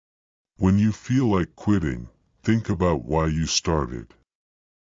When you feel like quitting, think about why you started.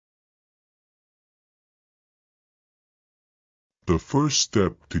 The first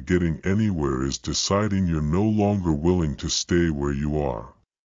step to getting anywhere is deciding you're no longer willing to stay where you are.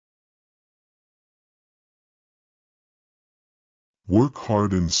 Work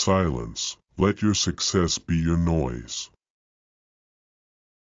hard in silence, let your success be your noise.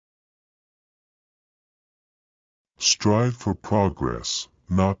 Strive for progress,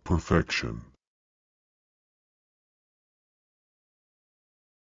 not perfection.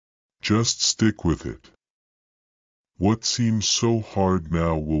 Just stick with it. What seems so hard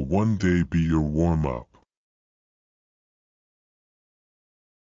now will one day be your warm-up.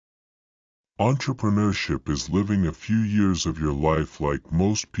 Entrepreneurship is living a few years of your life like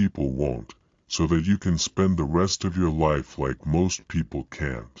most people won't, so that you can spend the rest of your life like most people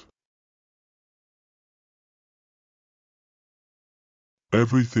can't.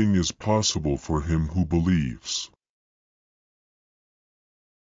 Everything is possible for him who believes.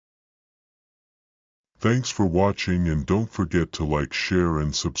 Thanks for watching, and don't forget to like, share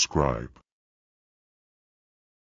and subscribe.